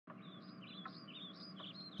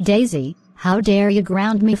Daisy, how dare you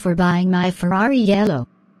ground me for buying my Ferrari yellow?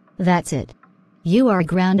 That's it. You are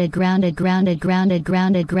grounded, grounded, grounded, grounded,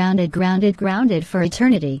 grounded, grounded, grounded, grounded for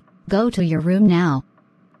eternity. Go to your room now.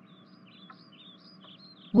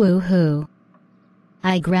 Woohoo.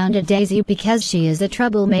 I grounded Daisy because she is a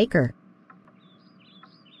troublemaker.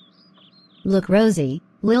 Look, Rosie,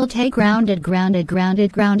 Lil Tay grounded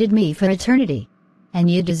me for eternity. And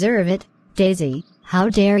you deserve it, Daisy. How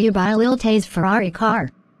dare you buy Lil Tay's Ferrari car?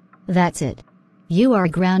 That's it. You are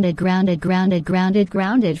grounded, grounded, grounded, grounded,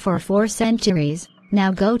 grounded for 4 centuries.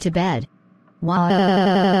 Now go to bed.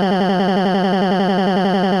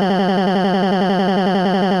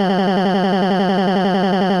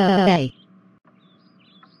 Hey.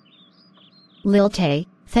 Lil Tay,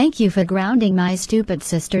 thank you for grounding my stupid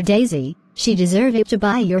sister Daisy. She deserved it to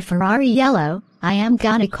buy your Ferrari yellow. I am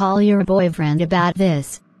gonna call your boyfriend about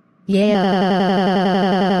this. Yeah.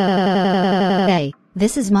 Hey,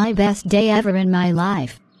 this is my best day ever in my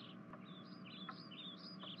life.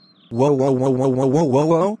 Whoa, whoa, whoa, whoa, whoa, whoa, whoa,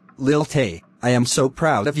 whoa. Lil Tay, I am so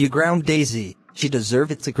proud of you. Ground Daisy. She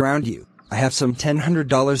deserved it to ground you. I have some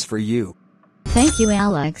 $100 for you. Thank you,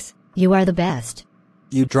 Alex. You are the best.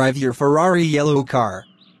 You drive your Ferrari yellow car.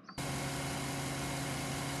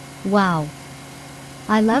 Wow.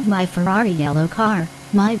 I love my Ferrari yellow car.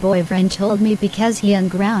 My boyfriend told me because he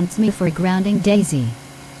ungrounds me for grounding Daisy.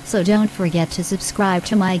 So don't forget to subscribe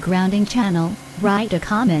to my grounding channel, write a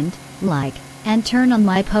comment, like, and turn on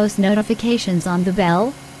my post notifications on the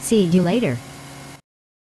bell. See you later.